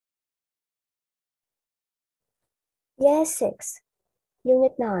Year 6,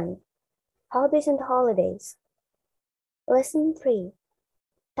 Unit 9, Hobbies and Holidays. Lesson 3,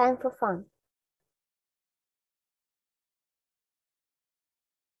 Time for Fun.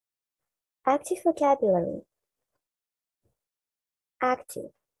 Active vocabulary.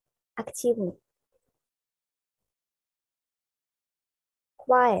 Active, активный.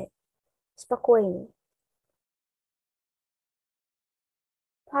 Quiet, спокойный.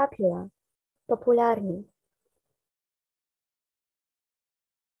 Popular, популярный.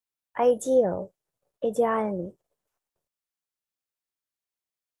 Ideal, идеальный.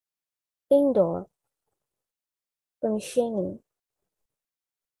 Indoor, помещение.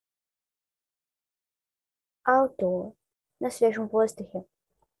 Outdoor, на свежем воздухе.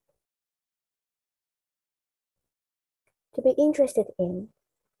 To be interested in,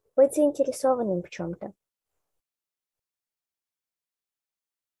 быть заинтересованным в чем-то.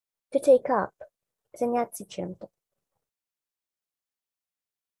 To take up, заняться чем-то.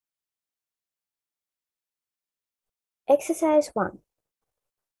 Exercise 1.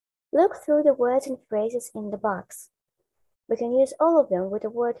 Look through the words and phrases in the box. We can use all of them with the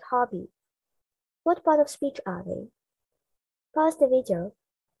word hobby. What part of speech are they? Pause the video.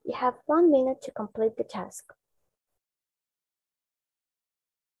 You have 1 minute to complete the task.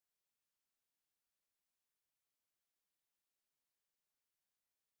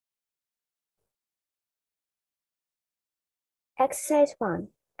 Exercise 1.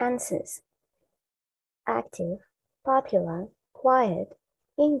 Answers. Active, popular, quiet,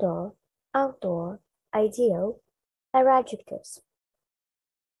 indoor, outdoor, ideal are adjectives.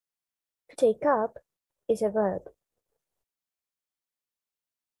 To take up is a verb.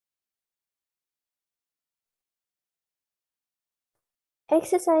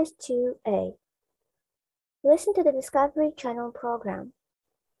 Exercise 2A. Listen to the Discovery Channel program.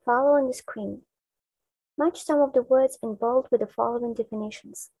 Follow on the screen. Match some of the words in bold with the following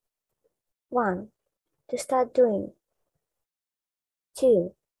definitions. 1. To start doing.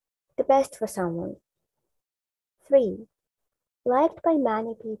 2. The best for someone. 3. Liked by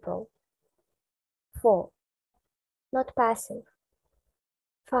many people. 4. Not passive.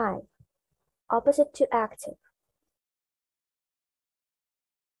 5. Opposite to active.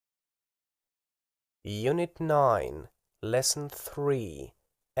 Unit 9, Lesson 3,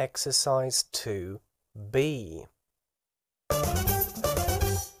 Exercise 2B.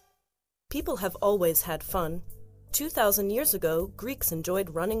 People have always had fun. 2,000 years ago, Greeks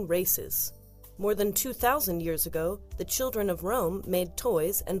enjoyed running races. More than 2,000 years ago, the children of Rome made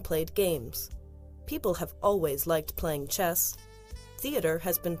toys and played games. People have always liked playing chess. Theater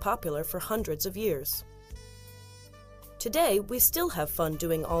has been popular for hundreds of years. Today, we still have fun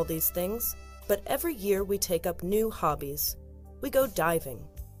doing all these things, but every year we take up new hobbies. We go diving.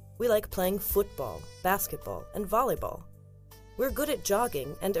 We like playing football, basketball, and volleyball. We're good at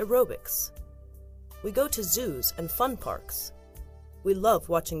jogging and aerobics. We go to zoos and fun parks. We love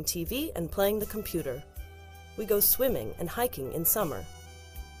watching TV and playing the computer. We go swimming and hiking in summer.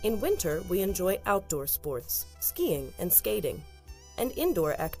 In winter, we enjoy outdoor sports, skiing and skating, and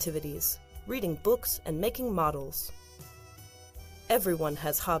indoor activities, reading books and making models. Everyone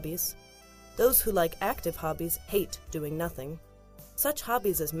has hobbies. Those who like active hobbies hate doing nothing. Such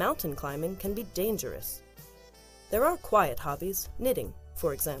hobbies as mountain climbing can be dangerous. There are quiet hobbies, knitting,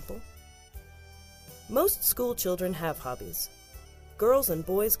 for example. Most school children have hobbies. Girls and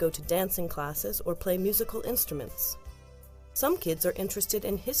boys go to dancing classes or play musical instruments. Some kids are interested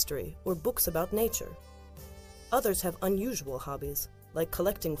in history or books about nature. Others have unusual hobbies, like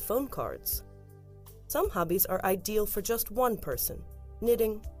collecting phone cards. Some hobbies are ideal for just one person,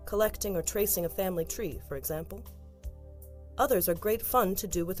 knitting, collecting, or tracing a family tree, for example. Others are great fun to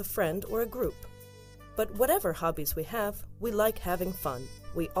do with a friend or a group. But whatever hobbies we have, we like having fun.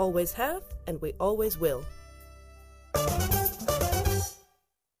 We always have, and we always will.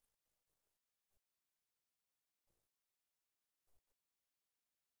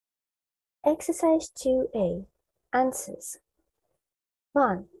 Exercise 2A. Answers.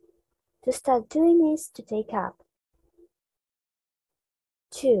 1. To start doing is to take up.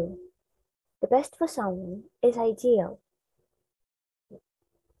 2. The best for someone is ideal.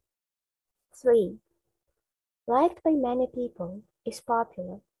 3. Liked by many people is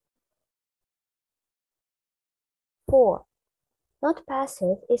popular. 4. Not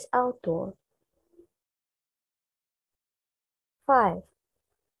passive is outdoor. 5.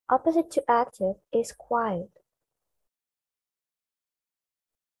 Opposite to active is quiet.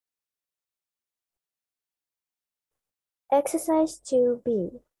 Exercise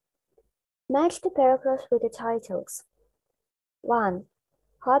 2B. Match the paragraphs with the titles. 1.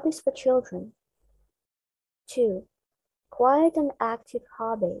 Hobbies for children. 2. Quiet and active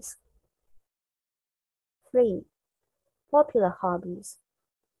hobbies. 3. Popular hobbies.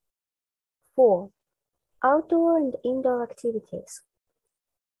 4. Outdoor and indoor activities.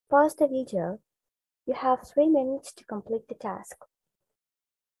 Pause the video. You have 3 minutes to complete the task.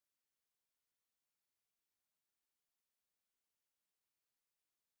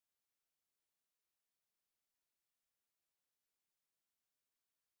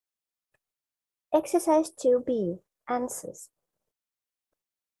 Exercise 2B. Answers.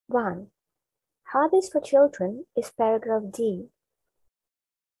 1. Hobbies for children is paragraph D.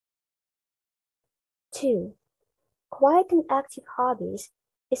 2. Quiet and active hobbies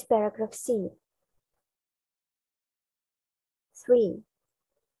is paragraph C. 3.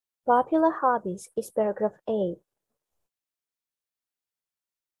 Popular hobbies is paragraph A.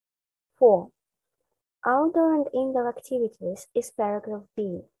 4. Outdoor and indoor activities is paragraph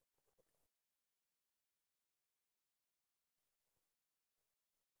B.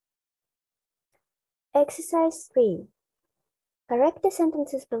 Exercise 3. Correct the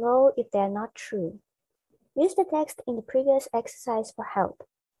sentences below if they are not true. Use the text in the previous exercise for help.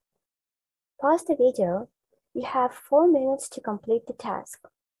 Pause the video. You have 4 minutes to complete the task.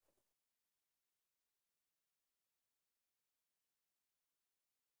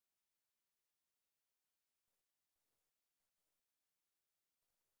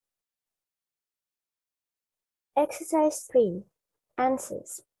 Exercise 3.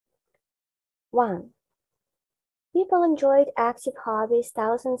 Answers. 1. People enjoyed active hobbies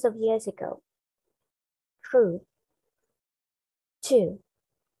thousands of years ago. True. 2.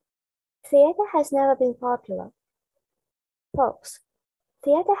 Theater has never been popular. False.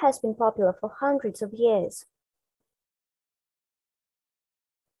 Theater has been popular for hundreds of years.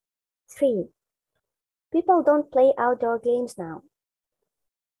 3. People don't play outdoor games now.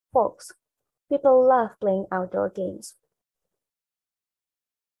 False. People love playing outdoor games.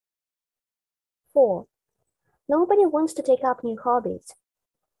 4. Nobody wants to take up new hobbies.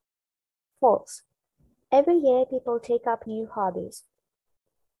 False. Every year people take up new hobbies.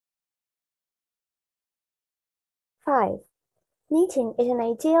 5. Knitting is an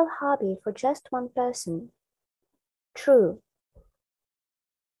ideal hobby for just one person. True.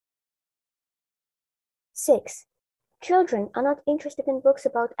 6. Children are not interested in books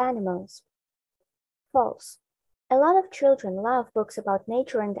about animals. False. A lot of children love books about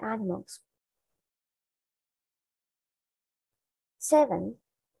nature and animals. 7.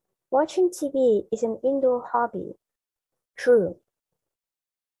 Watching TV is an indoor hobby. True.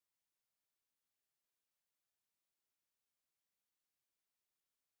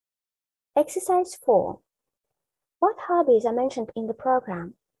 Exercise 4. What hobbies are mentioned in the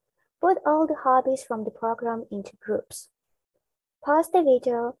program? Put all the hobbies from the program into groups. Pause the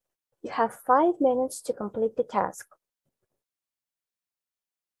video. You have 5 minutes to complete the task.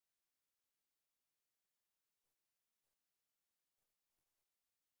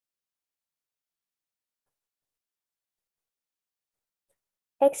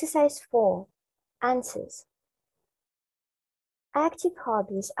 Exercise 4. Answers. Active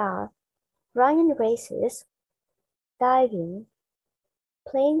hobbies are running races, diving,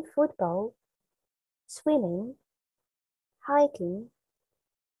 playing football, swimming, hiking,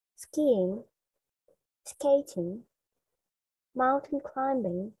 skiing, skating, mountain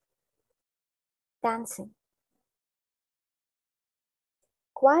climbing, dancing.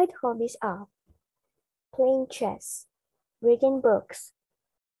 Quiet hobbies are playing chess, reading books,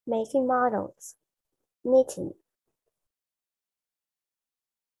 making models, knitting.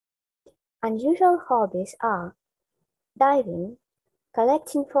 Unusual hobbies are diving,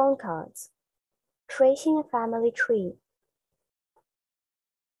 collecting phone cards, tracing a family tree.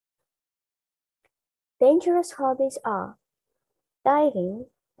 Dangerous hobbies are diving,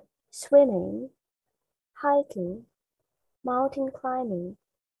 swimming, hiking, mountain climbing.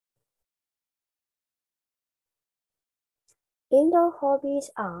 Indoor hobbies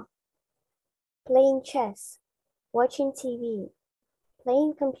are playing chess, watching TV,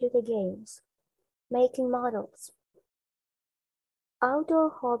 playing computer games, making models. Outdoor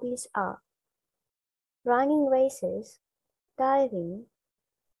hobbies are running races, diving,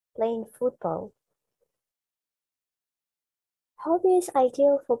 playing football. Hobbies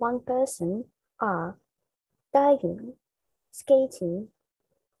ideal for one person are diving, skating,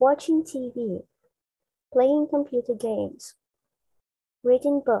 watching TV, playing computer games,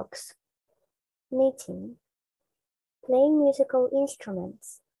 reading books, knitting, playing musical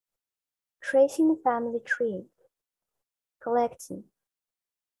instruments, tracing a family tree, collecting.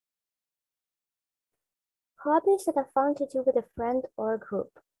 Hobbies that are fun to do with a friend or a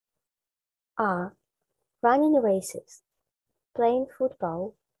group are running races, playing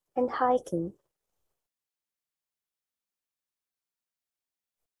football, and hiking.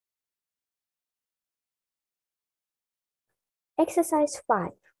 Exercise 5.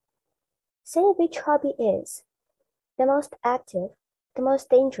 Say which hobby is the most active, the most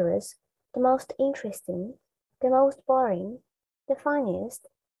dangerous, the most interesting, the most boring, the funniest,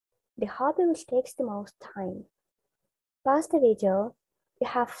 the hobby which takes the most time. Pause the video. You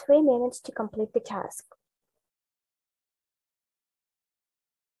have 3 minutes to complete the task.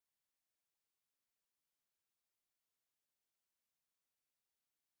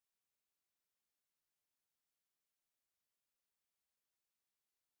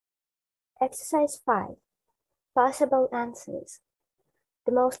 Exercise 5. Possible answers.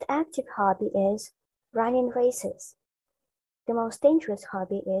 The most active hobby is running races. The most dangerous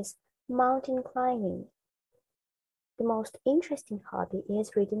hobby is mountain climbing. The most interesting hobby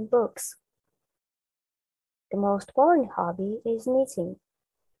is reading books. The most boring hobby is knitting.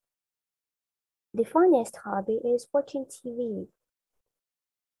 The funniest hobby is watching TV.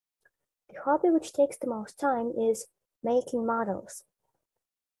 The hobby which takes the most time is making models.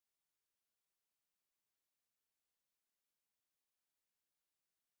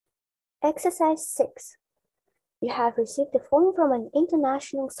 Exercise 6. You have received a form from an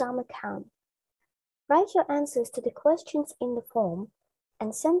international summer camp. Write your answers to the questions in the form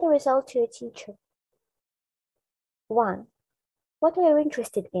and send the result to your teacher. 1. What are you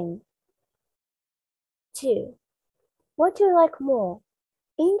interested in? 2. What do you like more,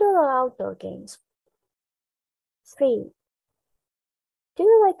 indoor or outdoor games? 3. Do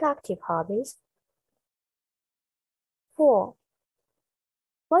you like active hobbies? 4.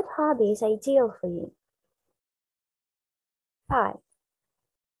 What hobby is ideal for you? 5.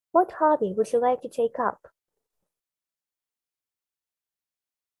 What hobby would you like to take up?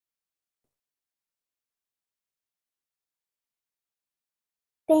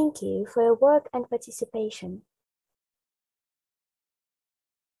 Thank you for your work and participation.